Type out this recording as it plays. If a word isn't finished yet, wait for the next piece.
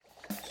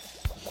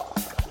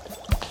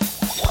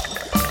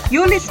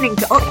You're listening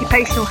to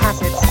Occupational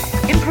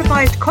Hazards,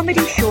 improvised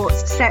comedy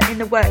shorts set in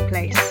the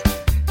workplace.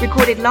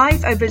 Recorded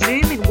live over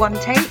Zoom in one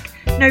take,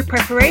 no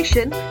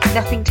preparation,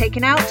 nothing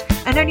taken out,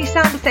 and only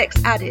sound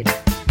effects added.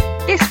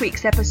 This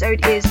week's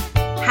episode is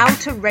How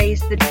to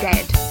Raise the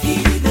Dead.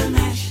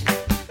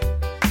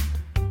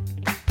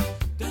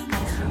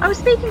 I was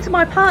speaking to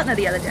my partner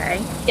the other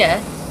day. Yeah.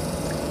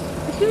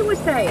 He was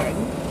saying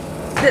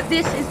that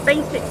this is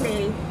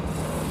basically,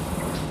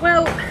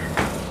 well,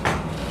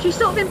 she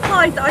sort of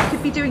implied that I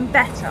could be doing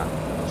better.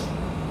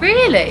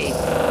 Really?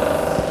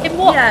 In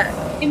what?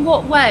 Yeah. In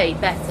what way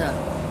better?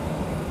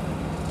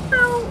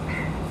 Well,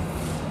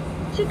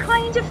 she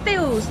kind of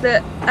feels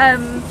that.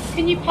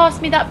 Can you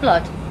pass me that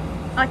blood?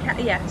 I can't.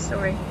 Yeah,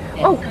 sorry.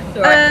 Yeah, that's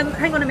all right.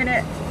 Hang on a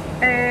minute.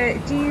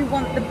 Do you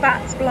want the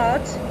bat's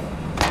blood,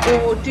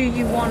 or do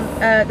you want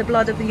the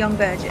blood of the young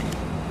virgin?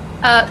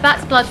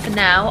 Bat's blood for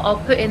now.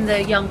 I'll put in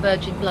the young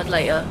virgin blood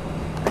later.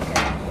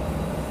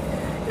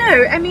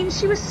 No, I mean,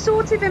 she was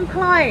sort of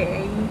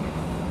implying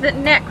that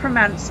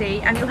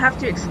necromancy, and you'll have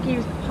to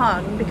excuse the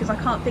pun because I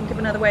can't think of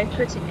another way of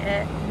putting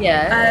it,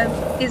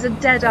 is a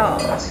dead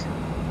art.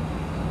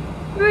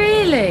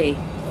 Really?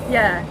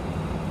 Yeah.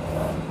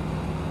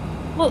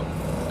 Well,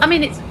 I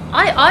mean,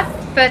 I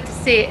prefer to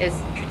see it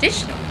as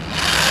traditional.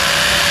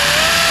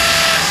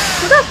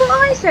 Well, that's what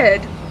I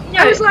said.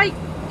 No. I was like,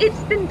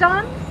 it's been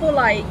done for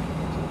like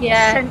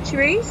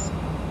centuries.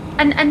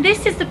 And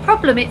this is the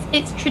problem.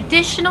 It's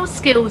traditional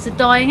skills are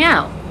dying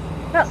out.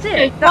 That's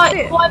it.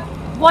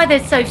 Why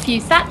there's so few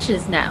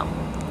thatchers now?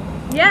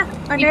 Yeah,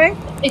 I know.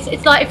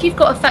 It's like if you've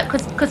got a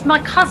because my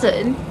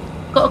cousin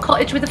got a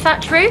cottage with a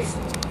thatch roof,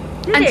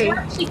 and to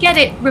actually get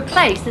it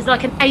replaced, there's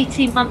like an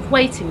 18-month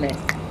waiting list.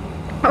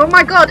 Oh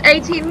my god,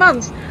 18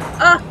 months.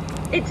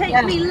 It takes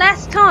me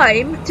less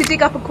time to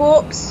dig up a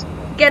corpse,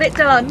 get it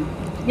done,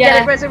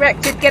 get it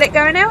resurrected, get it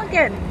going out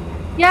again.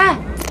 Yeah,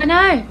 I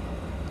know.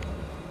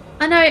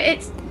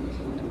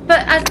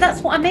 But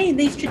that's what I mean.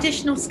 These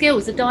traditional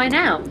skills are dying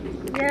out.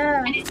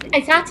 Yeah. And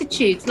it's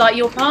attitudes like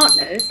your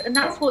partners, and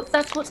that's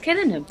what's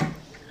killing them.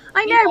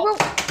 I know. Well,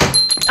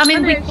 I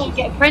mean, we can't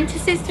get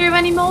apprentices through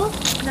anymore.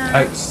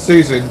 No.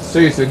 Susan,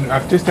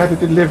 I've just had a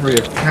delivery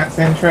of cat's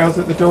entrails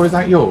at the door. Is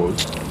that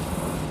yours?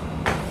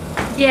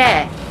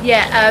 Yeah.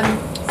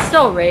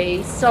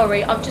 Sorry.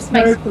 I've just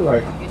made. No, it's all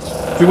right.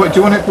 Do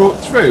you want it brought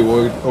through,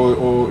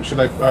 or should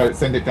I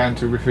send it down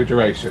to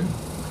refrigeration?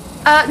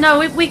 No,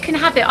 we can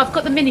have it. I've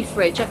got the mini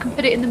fridge. I can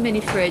put it in the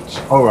mini fridge.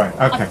 All right.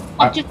 Okay.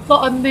 I've just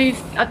got to move.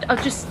 I'll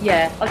just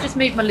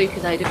move my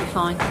Lucozade. It'll be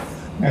fine.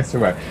 That's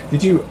all right.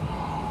 Did you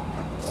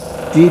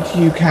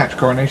catch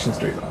Coronation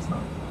Street last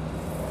night?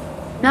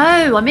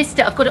 No, I missed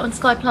it. I've got it on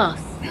Sky Plus.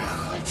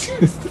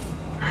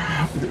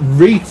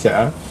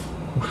 Rita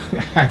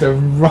had a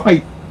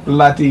right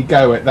bloody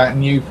go at that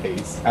new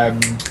piece.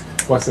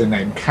 What's her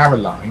name?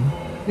 Caroline.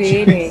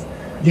 Really?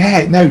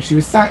 She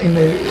was sat in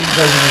the chair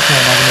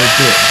having a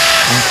dip,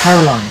 and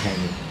Caroline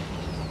came in.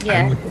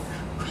 Yeah. And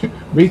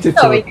Rita.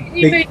 Sorry, can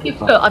you move your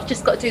foot? I've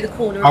just got to do the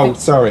corner. Oh,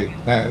 sorry.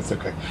 No, that's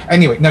okay.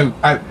 Anyway, no.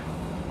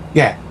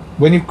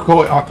 When you've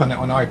caught up on it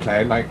on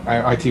iPlayer, like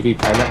ITV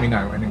Player, let me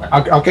know. Anyway,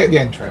 I'll get the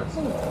entrails.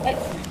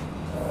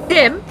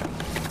 Tim.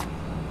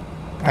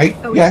 Hey.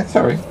 Oh, yeah.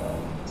 Sorry.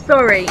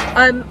 Sorry.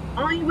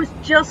 I was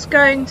just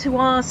going to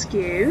ask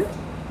you.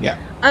 Yeah.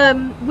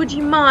 Would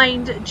you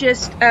mind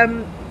just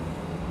the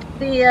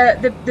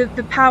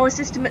power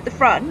system at the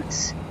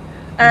front?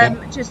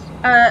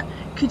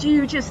 Could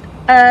you just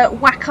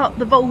whack up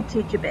the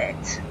voltage a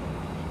bit?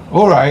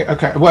 All right.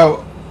 Okay.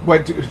 Well,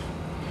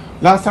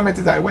 last time I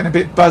did that, it went a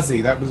bit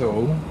buzzy. That was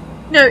all.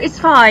 No, it's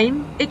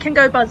fine. It can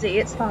go buzzy.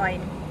 It's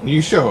fine. Are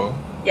you sure?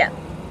 Yeah.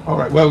 All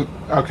right. Well,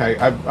 okay.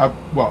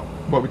 What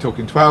are we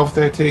talking? 12,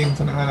 13,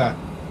 something like that.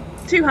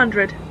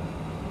 200.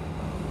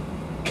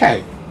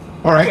 Okay.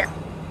 All right. Yeah.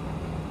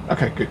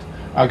 Okay. Good.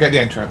 I'll get the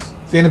entrails.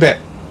 See you in a bit.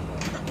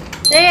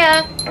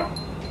 Yeah.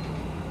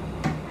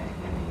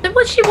 Then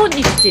what does she want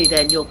you to do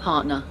then, your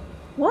partner?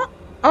 What?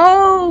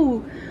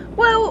 Oh,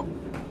 well,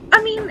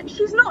 I mean,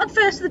 she's not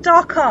adverse to the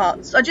dark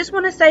arts. I just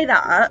want to say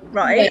that,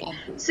 right? Yeah.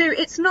 So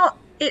it's not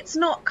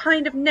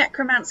kind of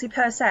necromancy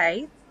per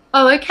se.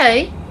 Oh,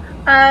 okay.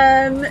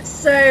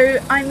 So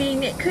I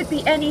mean, it could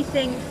be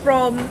anything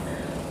from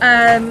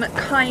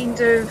kind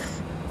of,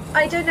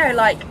 I don't know,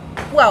 like,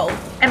 well,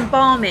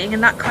 embalming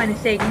and that kind of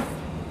thing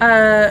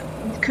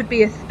could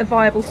be a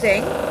viable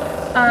thing.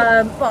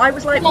 But I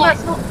was like, well,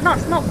 that's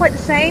not quite the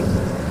same.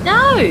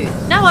 No.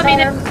 I mean,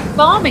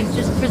 embalming's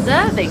just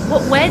preserving.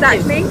 Where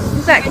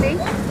exactly.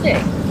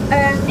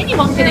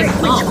 Anyone can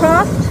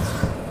embalm.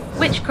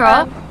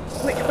 Witchcraft.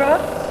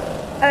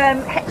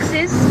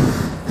 Hexes.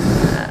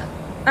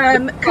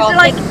 Because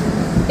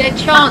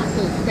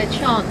they're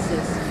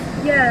chances.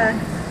 Yeah.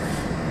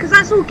 Because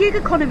that's all gig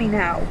economy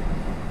now.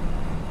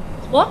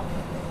 What?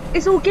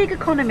 It's all gig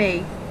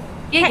economy.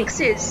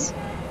 Hexes.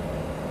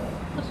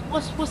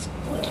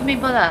 What do you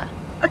mean by that?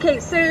 Okay,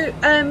 so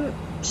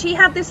she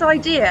had this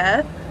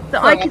idea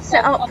that I could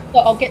set up.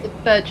 I'll get the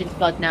virgin's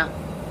blood now.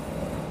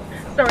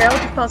 Sorry, I'll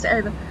just pass it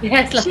over.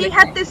 Yes, she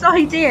had this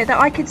idea that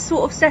I could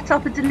sort of set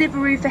up a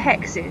Deliveroo for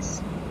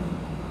hexes.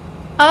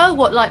 Oh,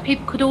 what, like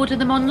people could order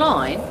them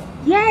online?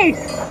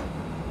 Yes.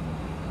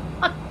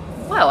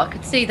 Well, I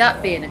could see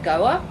that being a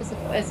goer.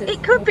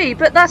 It could be,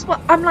 but that's what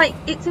I'm like.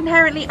 It's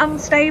inherently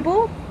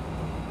unstable.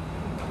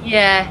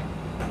 Yeah.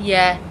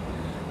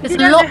 There's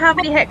a lot. How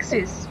many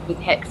hexes? With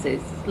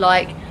hexes,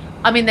 like,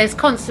 I mean, there's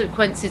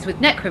consequences with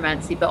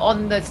necromancy, but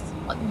on the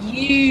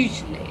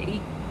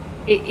usually,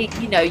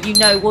 you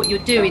know what you're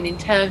doing in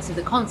terms of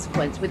the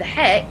consequence. With a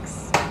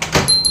hex,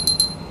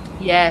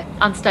 yeah,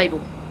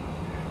 unstable.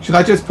 Should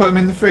I just put them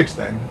in the fridge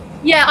then?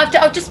 Yeah,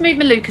 I've just moved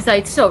my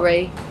Lucozade.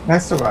 Sorry.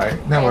 That's all right.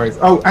 No worries.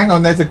 Oh, hang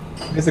on. There's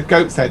a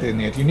goat's head in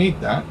here. Do you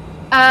need that?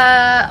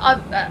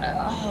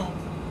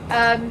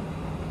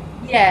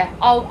 Yeah.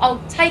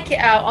 I'll take it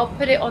out. I'll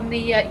put it on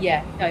the.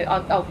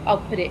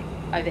 I'll put it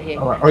over here.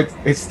 All right.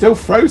 Oh, it's still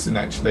frozen.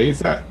 Actually, is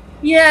that?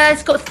 Yeah,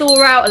 it's got to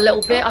thaw out a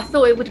little bit. I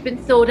thought it would have been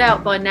thawed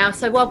out by now,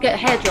 so I'll get a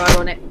hairdryer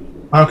on it.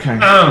 Okay.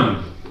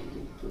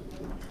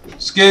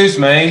 Excuse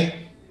me.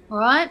 All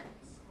right.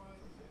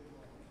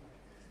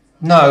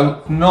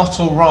 No, not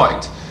all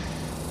right.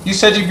 You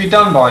said you'd be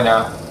done by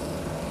now.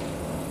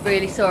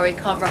 Really sorry,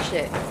 can't rush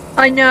it.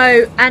 I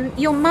know, and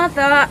your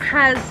mother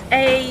has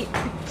a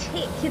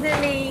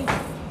particularly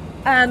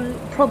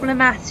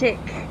problematic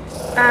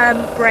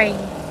brain.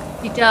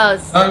 She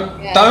does.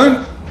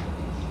 Don't.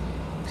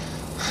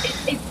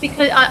 It's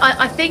because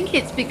I think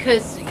it's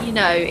because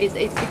it's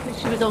because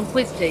she was on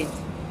quiz teams.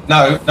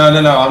 No.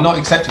 I'm not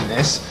accepting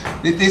this.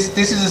 This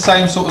is the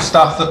same sort of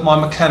stuff that my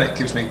mechanic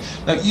gives me.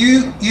 Now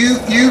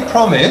you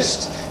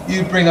promised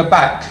you'd bring her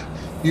back.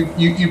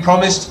 You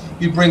promised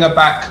you'd bring her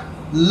back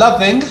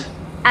loving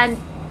and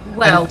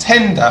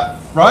tender,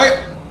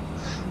 right?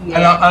 Yeah.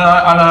 And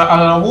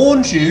I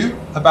warned you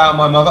about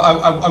my mother.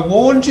 I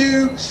warned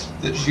you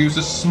that she was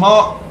a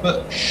smart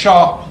but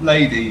sharp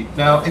lady.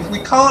 Now, if we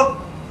can't,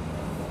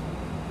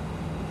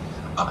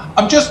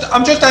 I'm just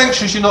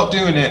anxious you're not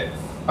doing it.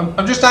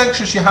 I'm just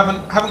anxious you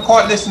haven't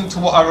quite listened to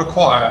what I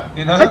require.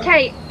 You know.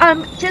 Okay.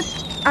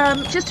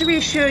 Just to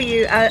reassure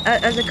you,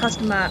 as a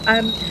customer,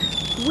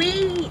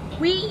 we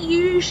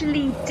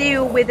usually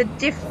deal with a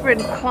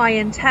different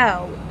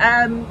clientele.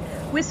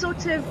 We're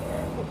sort of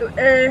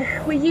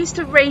we're used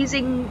to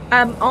raising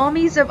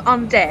armies of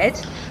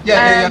undead.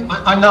 Yeah.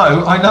 I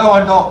know.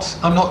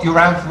 I'm not your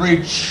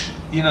average,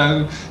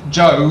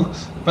 Joe.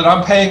 But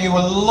I'm paying you a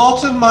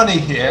lot of money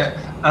here,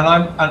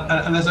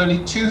 and there's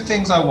only two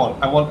things I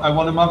want. I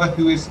want a mother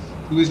who is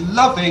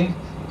loving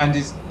and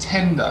is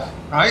tender,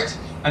 right?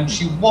 And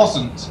she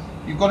wasn't.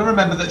 You've got to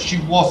remember that she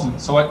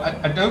wasn't. So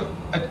I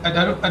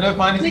don't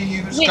mind if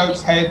you use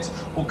goat's head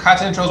or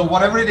cat entrails or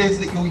whatever it is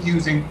that you're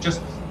using.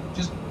 Just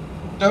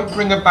don't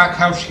bring her back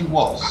how she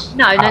was.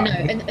 No.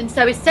 And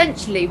so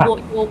essentially,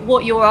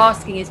 what you're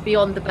asking is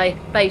beyond the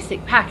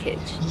basic package.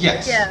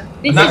 Yes. Yeah.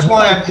 And that's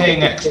why I'm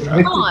paying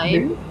extra.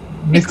 Time,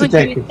 because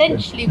you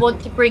essentially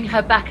want to bring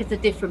her back as a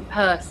different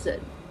person.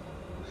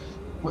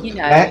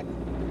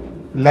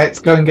 Let's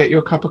go and get you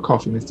a cup of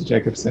coffee, Mr.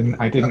 Jacobson.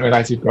 I didn't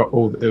realise you'd got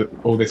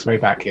all this way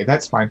back here.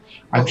 That's fine.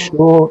 I'm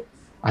sure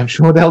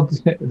they'll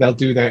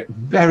do their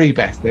very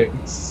best. They're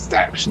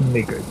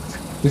exceptionally good.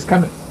 Just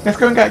come. Let's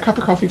go and get a cup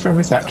of coffee from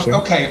reception.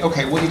 Okay.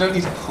 Well, you don't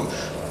need to.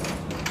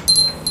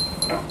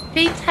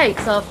 He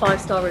takes our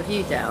 5-star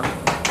review down.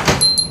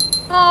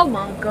 Oh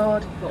my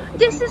god!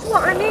 This is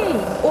what I mean,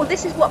 or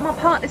this is what my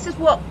part. This is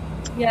what.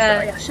 Yeah.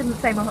 Sorry, I shouldn't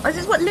say my. This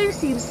is what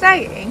Lucy was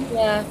saying.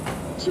 Yeah.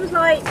 She was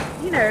like,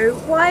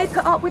 why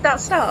put up with that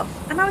stuff?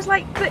 And I was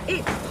like, but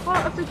it's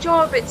part of the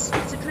job. It's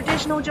a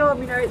traditional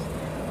job.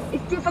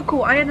 It's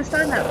difficult. I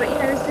understand that,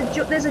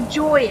 but there's a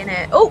joy in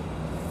it.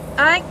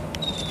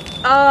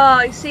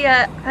 I see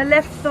her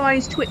left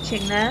thigh's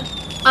twitching there.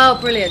 Oh,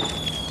 brilliant.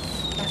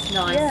 That's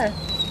nice. Yeah.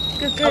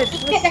 Good.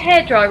 Let's get the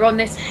hairdryer on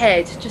this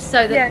head, just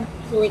so that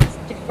it's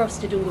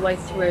defrosted all the way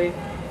through,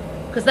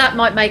 because that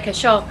might make her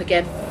sharp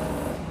again.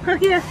 Oh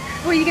yeah.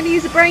 Well, you're going to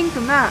use a brain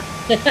from that.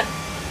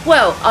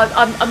 Well,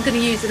 I'm going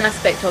to use an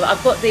aspect of it.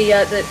 I've got the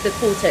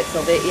cortex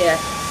of it. Yeah.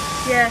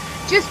 Yeah.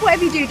 Just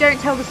whatever you do, don't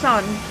tell the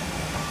son.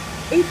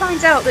 He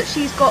finds out that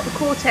she's got the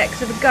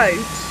cortex of a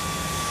goat,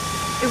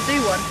 he'll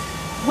do one.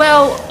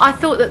 Well, I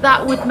thought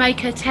that would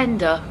make her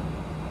tender.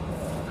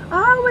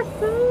 Oh, I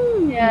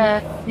see. Yeah.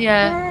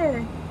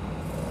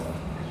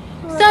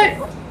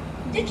 So,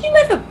 did you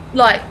ever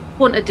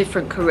want a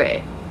different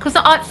career? Because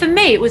for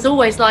me, it was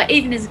always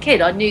even as a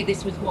kid, I knew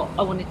this was what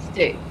I wanted to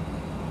do.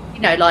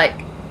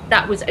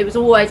 It was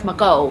always my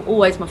goal,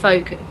 always my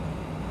focus.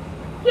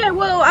 Yeah,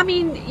 well, I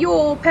mean,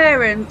 your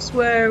parents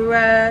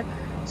were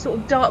sort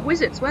of dark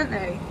wizards, weren't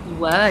they? You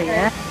were,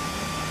 yeah.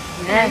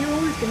 Yeah, you were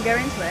always going to go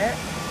into it.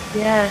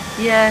 Yeah,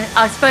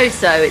 I suppose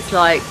so. It's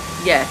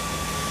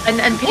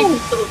and people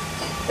sort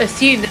of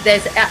assume that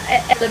there's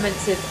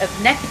elements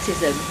of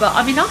nepotism, but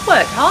I mean, I've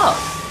worked hard.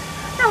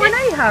 No, I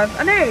know you have,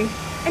 I know.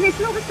 And it's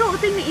not the sort of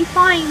thing that you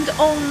find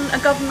on a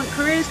government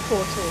careers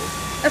portal.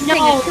 That's the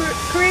thing.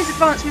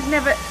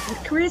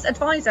 Careers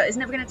advisor is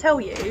never going to tell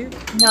you.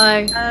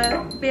 No.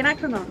 Be an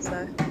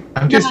necromancer.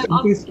 I'm just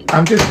going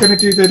to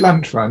do the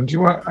lunch run. Do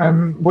you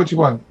want? What do you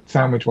want,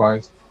 sandwich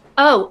wise?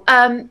 Oh,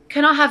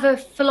 can I have a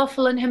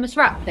falafel and hummus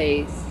wrap,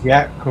 please?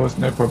 Yeah, of course,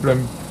 no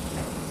problem.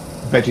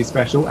 Veggie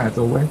special, as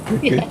always.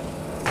 Good.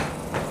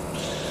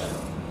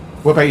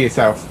 What about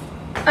yourself?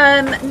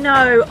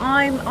 No,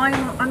 I'm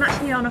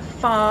actually on a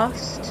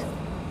fast.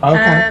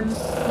 Okay.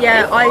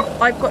 Yeah,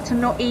 I've got to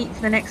not eat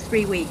for the next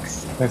 3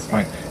 weeks. That's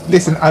fine.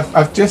 Listen,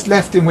 I've just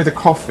left him with a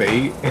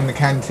coffee in the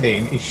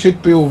canteen. He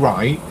should be all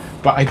right,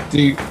 but I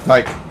do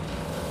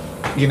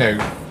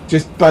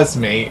just buzz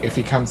me if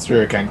he comes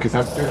through again, because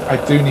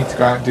I do need to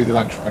go out and do the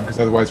lunch run, because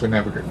otherwise we're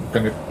never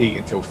going to eat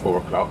until 4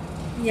 o'clock.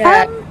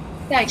 Yeah.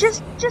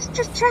 Just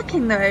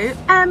checking though.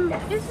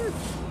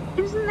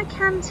 Isn't the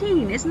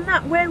canteen? Isn't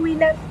that where we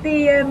left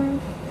the?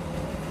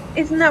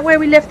 Isn't that where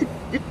we left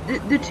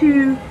the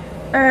two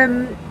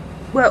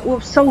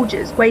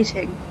soldiers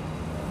waiting?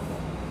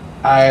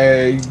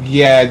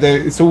 Yeah,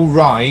 it's all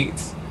right.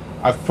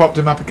 I've propped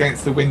him up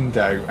against the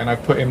window, and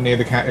I've put him near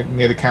the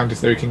counter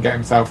so he can get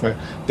himself a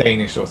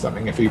Danish or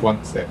something if he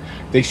wants it.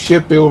 They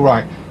should be all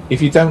right.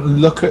 If you don't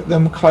look at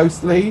them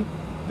closely,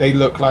 they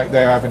look like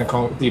they're having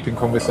a deep in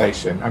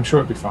conversation. I'm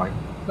sure it'll be fine.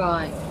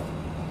 Right.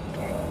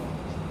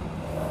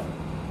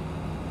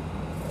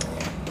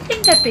 I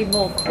think there'd be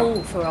more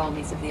call for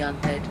armies of the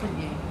undead, wouldn't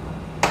you?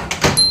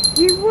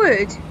 You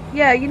would.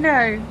 Yeah, you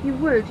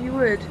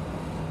would.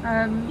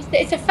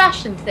 It's a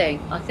fashion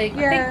thing, I think.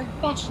 Yeah. I think it's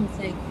a fashion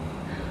thing.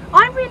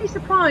 I'm really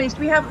surprised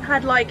we haven't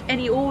had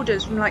any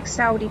orders from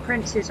Saudi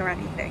princes or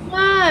anything. No,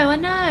 I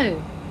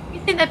know. You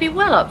think they'd be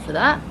well up for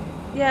that?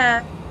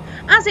 Yeah.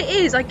 As it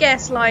is, I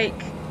guess I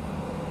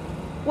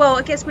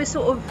guess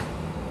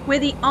we're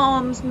the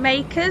arms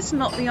makers,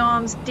 not the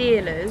arms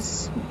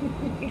dealers.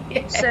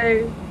 Yeah.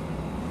 So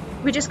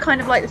we're just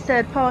kind of like the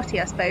third party,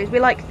 I suppose.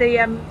 We're like the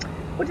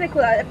what do they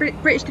call that?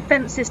 British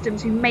Defence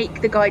Systems, who make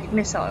the guided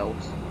missiles.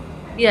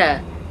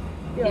 Yeah.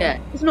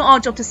 It's not our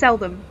job to sell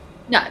them.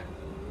 No.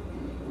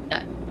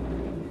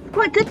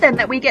 Quite good then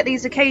that we get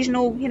these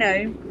occasional,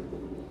 the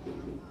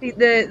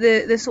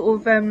sort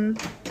of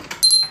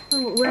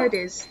what word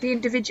is the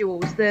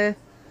individuals, the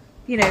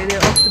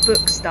off the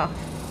book stuff.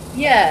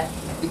 Yeah.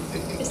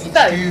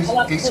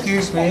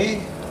 Excuse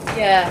me.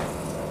 Yeah.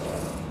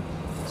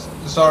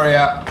 Sorry,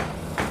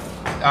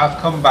 I've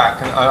come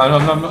back, and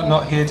I'm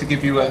not here to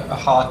give you a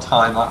hard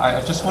time.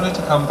 I just wanted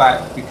to come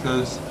back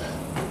because,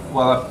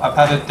 well, I've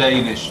had a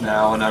Danish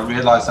now, and I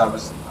realised I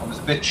was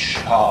a bit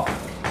sharp.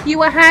 You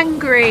were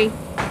hangry.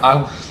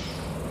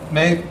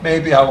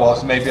 Maybe I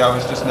was. Maybe I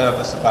was just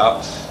nervous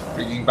about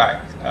bringing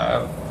back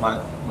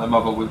my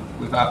mother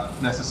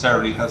without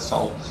necessarily her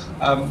soul.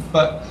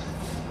 But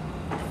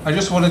I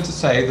just wanted to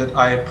say that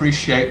I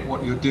appreciate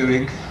what you're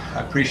doing. I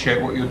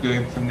appreciate what you're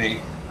doing for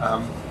me.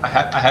 I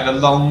had a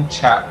long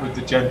chat with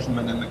the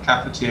gentleman in the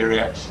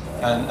cafeteria,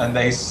 and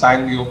they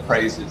sang your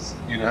praises.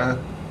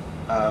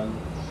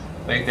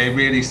 They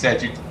really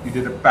said you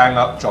did a bang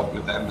up job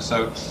with them.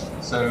 So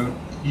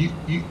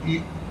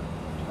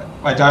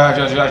I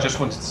just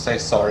wanted to say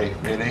sorry,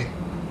 really.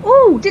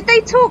 Oh, did they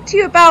talk to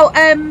you about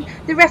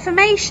the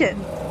Reformation?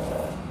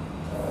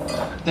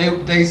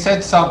 They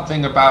said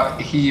something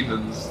about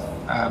heathens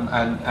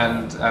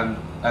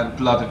and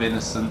blood of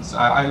innocence.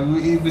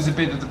 It was a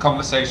bit of the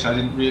conversation I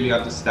didn't really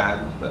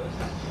understand, but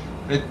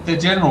the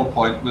general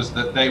point was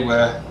that they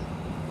were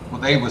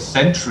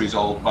centuries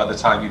old by the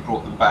time you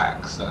brought them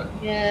back. So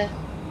yeah.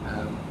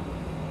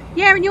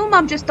 Yeah, and your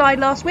mum just died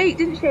last week,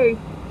 didn't she?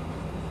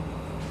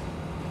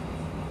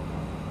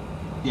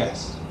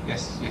 Yes,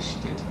 she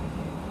did.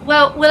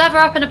 Well, we'll have her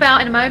up and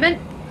about in a moment.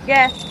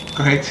 Yeah.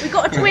 Great. We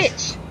got a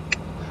Twitch.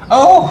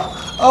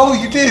 Oh,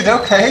 you did.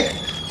 Okay.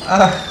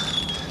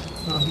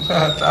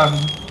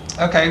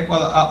 Okay.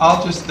 Well,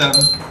 I'll just.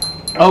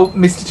 Oh,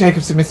 Mr.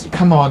 Jacobson,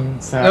 come on,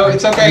 sir. No,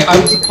 it's okay. I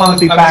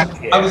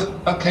was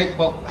okay.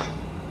 Well,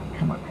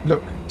 come on.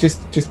 Look,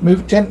 just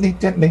move gently.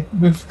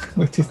 Move.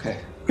 Okay.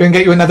 Go and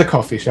get you another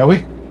coffee, shall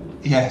we?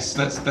 Yes.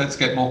 Let's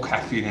get more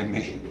caffeine in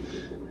me.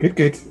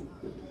 Good.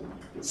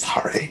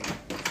 Sorry.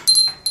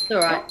 It's all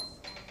right.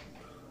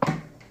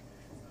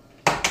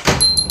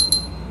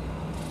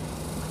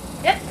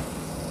 Yep.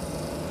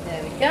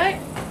 There we go.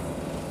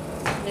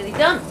 Nearly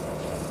done.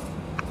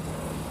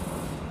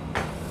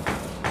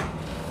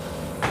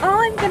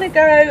 I'm gonna go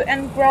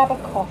and grab a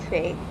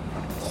coffee.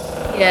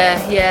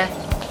 Yeah.